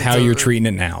how you're treating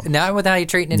it now. Not with how you're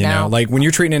treating it You now. know, like when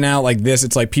you're treating it now like this,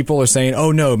 it's like people are saying,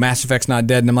 "Oh no, Mass Effect's not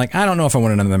dead," and I'm like, I don't know if I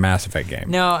want another Mass Effect game.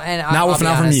 No, and not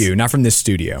from you, not from this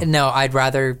studio. No, I'd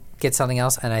rather get something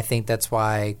else, and I think that's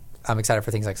why I'm excited for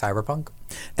things like Cyberpunk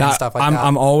and stuff like that.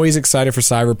 I'm always excited for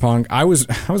Cyberpunk. I was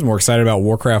more excited about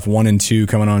Warcraft 1 and 2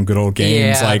 coming on Good Old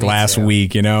Games last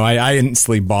week. You know, I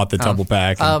instantly bought the double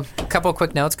pack. A couple of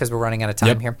quick notes because we're running out of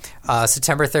time here.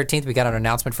 September 13th, we got an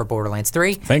announcement for Borderlands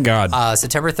 3. Thank God.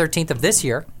 September 13th of this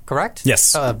year, correct?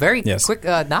 Yes. Very quick,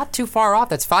 not too far off.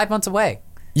 That's 5 months away.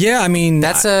 Yeah, I mean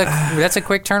that's a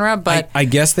quick turnaround, but I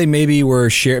guess they maybe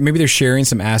they're sharing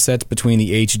some assets between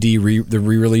the HD the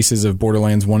re-releases of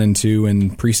Borderlands 1 and 2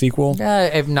 and pre-sequel.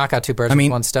 Yeah, knock out two birds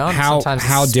with one stone. How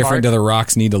different do the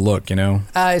rocks need to look? You know,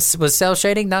 was cell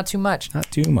shading not too much? Not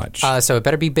too much. So it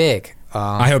better be big.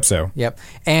 I hope so. Yep.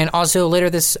 And also later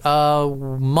this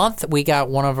month, we got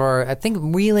one of our, I think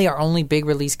really our only big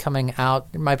release coming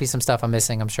out. There might be some stuff I'm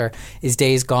missing, I'm sure, is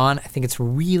Days Gone. I think it's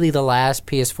really the last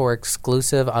PS4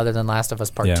 exclusive other than Last of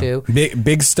Us Part 2.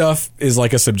 Big stuff is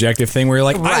like a subjective thing where you're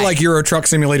like, I like Euro Truck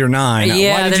Simulator 9.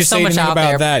 Yeah, why did you say anything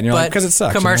about that? And you're like, because it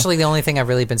sucks. Commercially, the only thing I've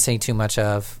really been seeing too much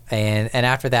of. And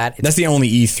after that... That's the only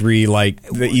E3, like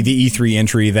the E3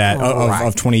 entry that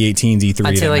of 2018's E3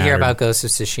 until I hear about Ghost of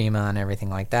Tsushima and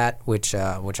everything like that, which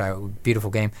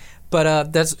beautiful game.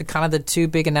 But that's kind of the two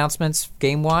big announcements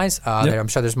game-wise. I'm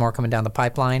sure there's more coming down the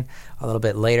pipeline a little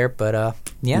bit later, but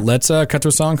yeah. Let's cut to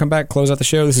a song, come back, close out the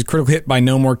show. This is Critical Hit by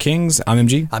No More Kings. I'm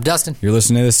MG. I'm Dustin. You're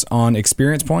listening to this on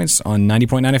Experience Points on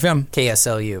 90.9 FM.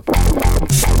 KSLU.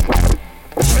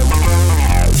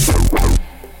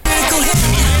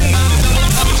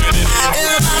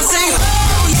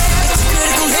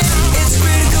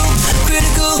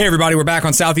 Hey everybody, we're back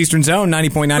on Southeastern Zone,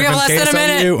 90.9 FM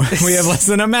KSLU. We have less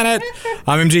than a minute.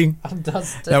 I'm MG. I'm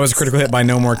Dustin. That was a Critical Hit by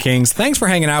No More Kings. Thanks for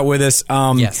hanging out with us.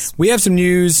 Yes. We have some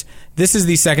news. This is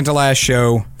the second to last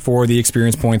show for the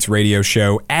Experience Points radio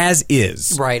show, as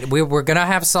is. Right. We're going to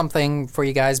have something for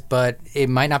you guys, but it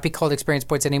might not be called Experience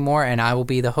Points anymore, and I will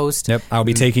be the host. Yep. I'll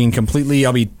be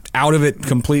I'll be out of it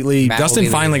completely. Matt Dustin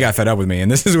finally got fed up with me, and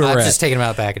this is where we're at. I'm just taking him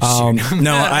out back and shooting him.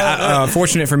 No,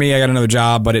 fortunate for me, I got another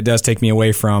job, but it does take me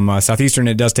away from Southeastern.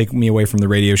 It does take me away from the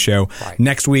radio show. Right.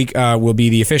 Next week will be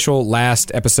the official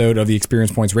last episode of the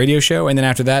Experience Points radio show, and then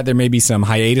after that, there may be some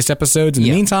hiatus episodes in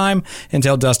the meantime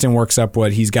until Dustin works up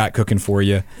what he's got cooking for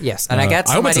you. Yes, and I got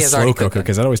some ideas already. I hope it's a slow already cooker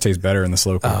because that always tastes better in the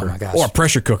slow cooker. Oh my gosh. Or a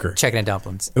pressure cooker. Chicken and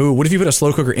dumplings. Ooh, what if you put a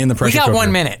slow cooker in the pressure cooker? We got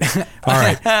 1 minute. All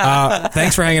right.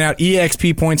 Thanks for hanging out.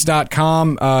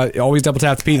 EXPpoints.com. Always double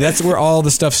tap the P. That's where all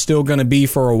the stuff's still going to be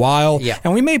for a while. Yeah.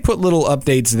 And we may put little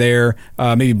updates there,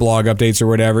 maybe blog updates or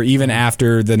whatever, even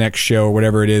after the next show or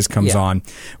whatever it is comes on.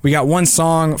 We got one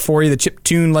song for you, the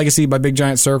Chiptune Legacy by Big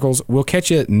Giant Circles. We'll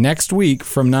catch you next week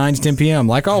from 9 to 10 p.m.,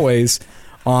 like always,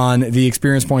 on the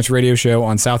Experience Points radio show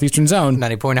on Southeastern Zone.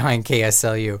 90.9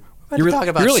 KSLU. You're talking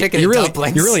about chicken and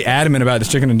dumplings. You're really adamant about this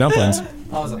chicken and dumplings.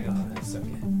 I was like, oh, that's so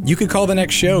good. You could call the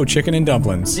next show Chicken and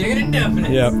Dumplings. Chicken and dumplings.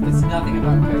 Yep. It's nothing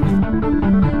about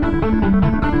cooking.